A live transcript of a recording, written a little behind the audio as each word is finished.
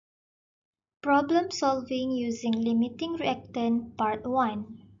Problem solving using limiting reactant part 1.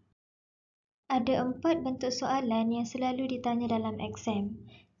 Ada 4 bentuk soalan yang selalu ditanya dalam exam.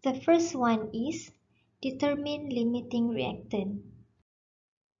 The first one is determine limiting reactant.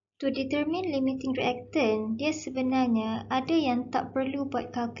 To determine limiting reactant, dia sebenarnya ada yang tak perlu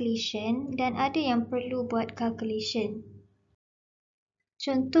buat calculation dan ada yang perlu buat calculation.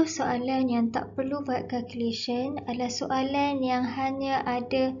 Contoh soalan yang tak perlu buat calculation adalah soalan yang hanya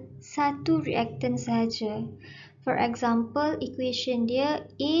ada satu reactant sahaja. For example, equation dia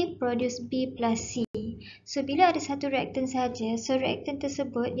A produce B plus C. So, bila ada satu reactant sahaja, so reactant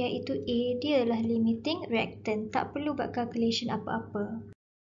tersebut iaitu A, dia adalah limiting reactant. Tak perlu buat calculation apa-apa.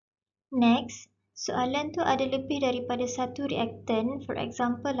 Next, soalan tu ada lebih daripada satu reactant, for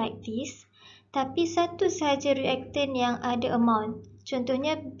example like this. Tapi satu sahaja reactant yang ada amount.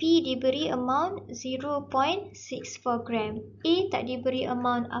 Contohnya B diberi amount 0.64 gram. A tak diberi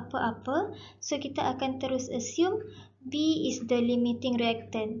amount apa-apa. So kita akan terus assume B is the limiting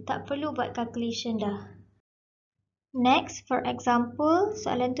reactant. Tak perlu buat calculation dah. Next, for example,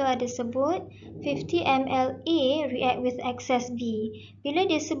 soalan tu ada sebut 50 ml A react with excess B. Bila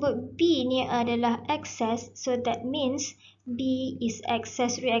dia sebut B ni adalah excess, so that means B is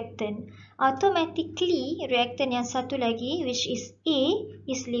excess reactant. Automatically, reactant yang satu lagi, which is A,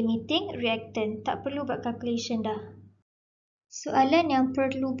 is limiting reactant. Tak perlu buat calculation dah. Soalan yang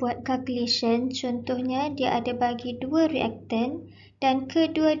perlu buat calculation, contohnya dia ada bagi dua reactant dan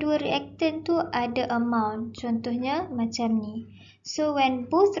kedua-dua reactant tu ada amount. Contohnya macam ni. So when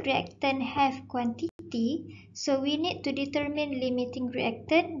both reactant have quantity, so we need to determine limiting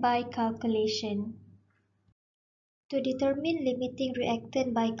reactant by calculation. To determine limiting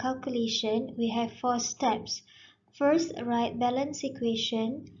reactant by calculation, we have 4 steps. First, write balance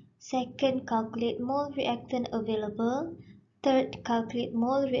equation. Second, calculate mole reactant available. Third, calculate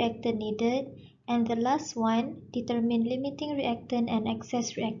mole reactant needed. And the last one, determine limiting reactant and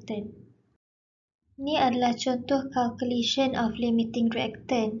excess reactant. Ini adalah contoh calculation of limiting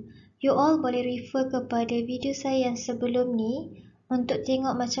reactant. You all boleh refer kepada video saya yang sebelum ni untuk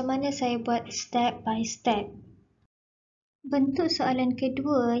tengok macam mana saya buat step by step. Bentuk soalan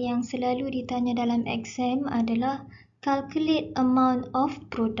kedua yang selalu ditanya dalam exam adalah calculate amount of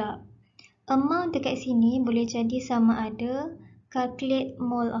product. Amount dekat sini boleh jadi sama ada calculate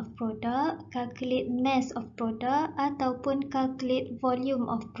mole of product, calculate mass of product ataupun calculate volume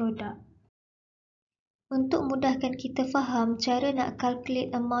of product. Untuk mudahkan kita faham cara nak calculate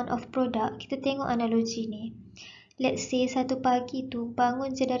amount of product, kita tengok analogi ni. Let's say satu pagi tu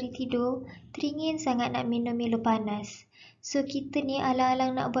bangun je dari tidur, teringin sangat nak minum Milo panas. So kita ni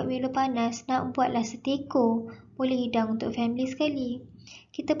alang-alang nak buat Milo panas, nak buatlah seteko, boleh hidang untuk family sekali.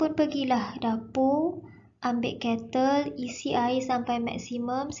 Kita pun pergilah dapur, ambil kettle, isi air sampai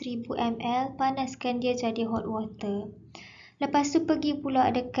maksimum 1000 ml, panaskan dia jadi hot water. Lepas tu pergi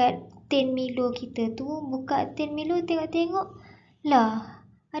pula dekat tin Milo kita tu, buka tin Milo tengok-tengok, lah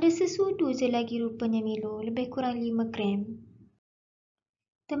ada sesudu je lagi rupanya Milo, lebih kurang 5 gram.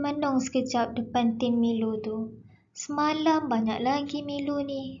 Termenung sekejap depan tin Milo tu. Semalam banyak lagi Milo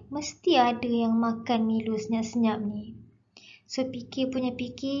ni. Mesti ada yang makan Milo senyap-senyap ni. So fikir,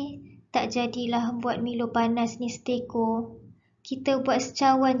 tak jadilah buat Milo panas ni seteko. Kita buat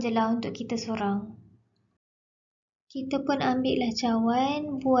secawan je lah untuk kita sorang. Kita pun ambil lah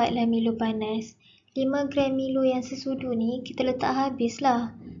cawan, buatlah Milo panas. 5 gram Milo yang sesudu ni kita letak habis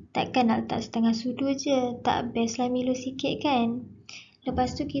lah. Takkan nak letak setengah sudu je. Tak best lah Milo sikit kan.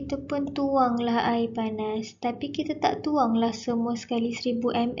 Lepas tu kita pun tuanglah air panas. Tapi kita tak tuanglah semua sekali 1000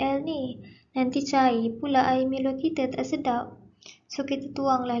 ml ni. Nanti cair pula air Milo kita, tak sedap. So kita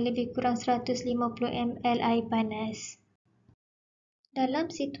tuanglah lebih kurang 150 ml air panas.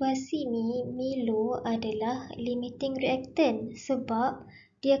 Dalam situasi ni, Milo adalah limiting reactant sebab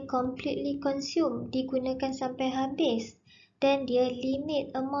dia completely consume, digunakan sampai habis. Dan dia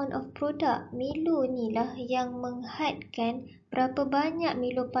limit amount of product. Milo ni lah yang menghadkan berapa banyak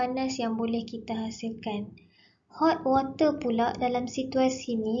Milo panas yang boleh kita hasilkan. Hot water pula dalam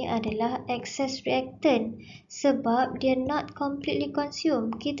situasi ni adalah excess reactant sebab dia not completely consume.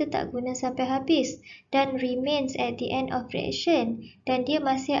 Kita tak guna sampai habis dan remains at the end of reaction. Dan dia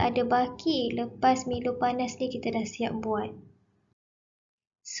masih ada baki lepas Milo panas ni kita dah siap buat.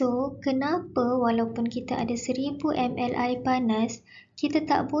 So, kenapa walaupun kita ada 1000 ml air panas, kita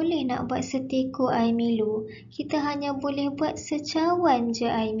tak boleh nak buat seteko air Milo? Kita hanya boleh buat secawan je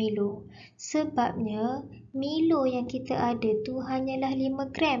air Milo. Sebabnya, Milo yang kita ada tu hanyalah 5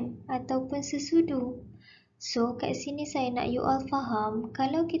 gram ataupun sesudu. So, kat sini saya nak you all faham,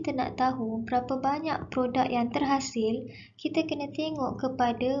 kalau kita nak tahu berapa banyak produk yang terhasil, kita kena tengok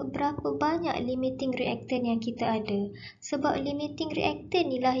kepada berapa banyak limiting reactant yang kita ada. Sebab limiting reactant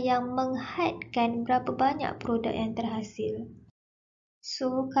inilah yang menghadkan berapa banyak produk yang terhasil.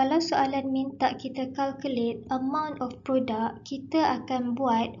 So, kalau soalan minta kita calculate amount of product, kita akan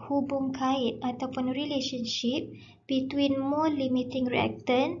buat hubung kait ataupun relationship between mole limiting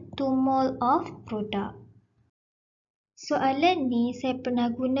reactant to mole of product. Soalan ni saya pernah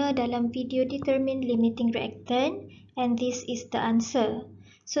guna dalam video determine limiting reactant and this is the answer.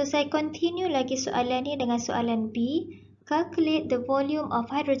 So, saya continue lagi soalan ni dengan soalan B. Calculate the volume of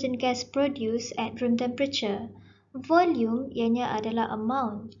hydrogen gas produced at room temperature. Volume ianya adalah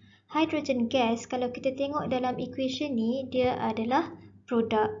amount. Hydrogen gas kalau kita tengok dalam equation ni dia adalah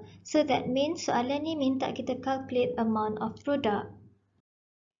product. So that means soalan ni minta kita calculate amount of product.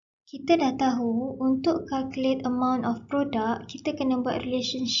 Kita dah tahu untuk calculate amount of product kita kena buat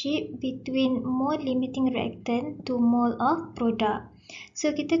relationship between mole limiting reactant to mole of product.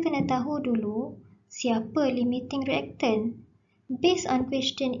 So kita kena tahu dulu siapa limiting reactant. Based on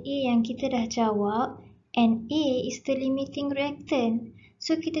question A yang kita dah jawab, and A is the limiting reactant.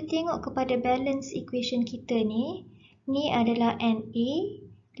 So kita tengok kepada balance equation kita ni. Ni adalah Na,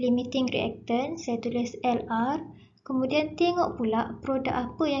 limiting reactant, saya tulis Lr. Kemudian tengok pula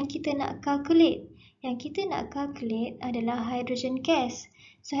produk apa yang kita nak calculate. Yang kita nak calculate adalah hydrogen gas.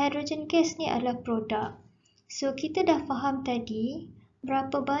 So hydrogen gas ni adalah produk. So kita dah faham tadi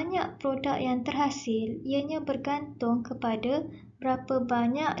berapa banyak produk yang terhasil, ianya bergantung kepada berapa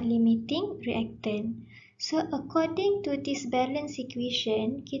banyak limiting reactant. So, according to this balance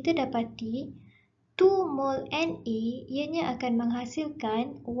equation, kita dapati 2 mol Na ianya akan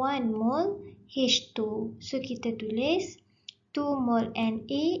menghasilkan 1 mol H2. So, kita tulis 2 mol Na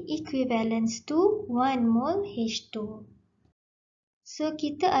equivalence to 1 mol H2. So,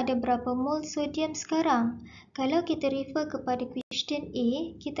 kita ada berapa mol sodium sekarang? Kalau kita refer kepada question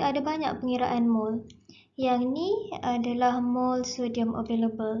A, kita ada banyak pengiraan mol. Yang ni adalah mol sodium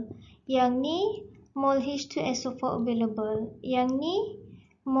available. Yang ni mol H2SO4 available. Yang ni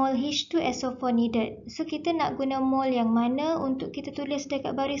mol H2SO4 needed. So, kita nak guna mol yang mana untuk kita tulis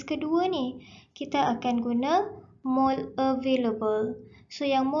dekat baris kedua ni? Kita akan guna mol available. So,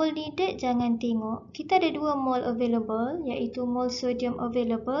 yang mol needed jangan tengok. Kita ada 2 mol available, iaitu mol sodium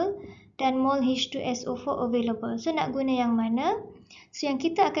available dan mol H2SO4 available. So, nak guna yang mana? So, yang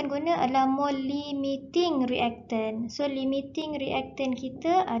kita akan guna adalah mol limiting reactant. So, limiting reactant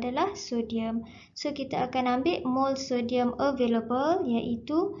kita adalah sodium. So, kita akan ambil mol sodium available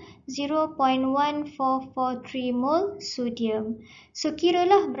iaitu 0.1443 mol sodium. So,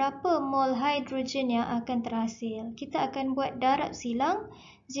 kiralah berapa mol hidrogen yang akan terhasil. Kita akan buat darab silang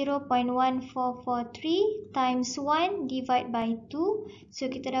 0.1443 times 1 divide by 2.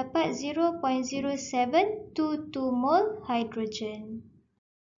 So, kita dapat 0.0722 mol hydrogen.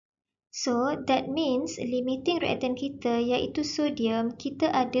 So, that means limiting reactant kita iaitu sodium, kita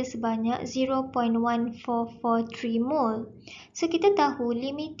ada sebanyak 0.1443 mol. So, kita tahu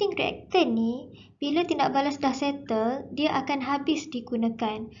limiting reactant ni, bila tindak balas dah settle, dia akan habis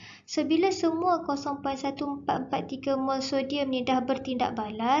digunakan. So, bila semua 0.1443 mol sodium ni dah bertindak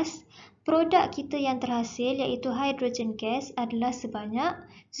balas, produk kita yang terhasil iaitu hydrogen gas adalah sebanyak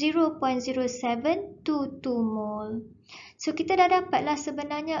 0.0722 mol. So, kita dah dapatlah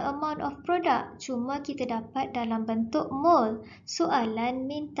sebenarnya amount of product. Cuma kita dapat dalam bentuk mol. Soalan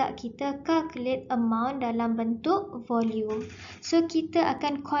minta kita calculate amount dalam bentuk volume. So, kita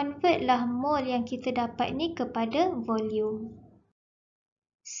akan convert lah mol yang kita dapat ni kepada volume.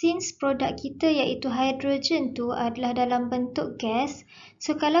 Since produk kita iaitu hydrogen tu adalah dalam bentuk gas,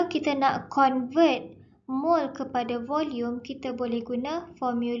 so kalau kita nak convert mol kepada volume, kita boleh guna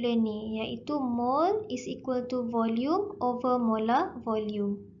formula ni, iaitu mol is equal to volume over molar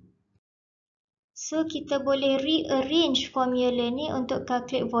volume. So, kita boleh rearrange formula ni untuk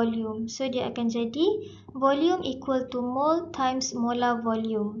calculate volume. So, dia akan jadi volume equal to mol times molar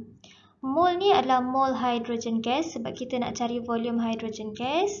volume. Mol ni adalah mol hydrogen gas sebab kita nak cari volume hydrogen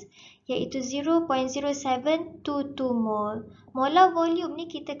gas iaitu 0.0722 mol. Molar volume ni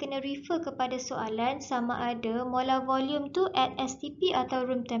kita kena refer kepada soalan sama ada molar volume tu at STP atau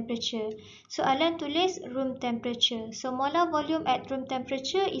room temperature. Soalan tulis room temperature. So, molar volume at room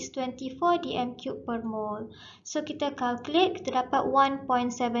temperature is 24 dm³ per mol. So, kita calculate, kita dapat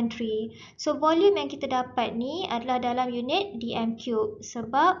 1.73. So, volume yang kita dapat ni adalah dalam unit dm³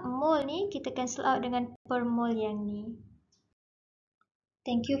 sebab mol ni kita cancel out dengan per mol yang ni.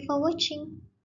 Thank you for watching.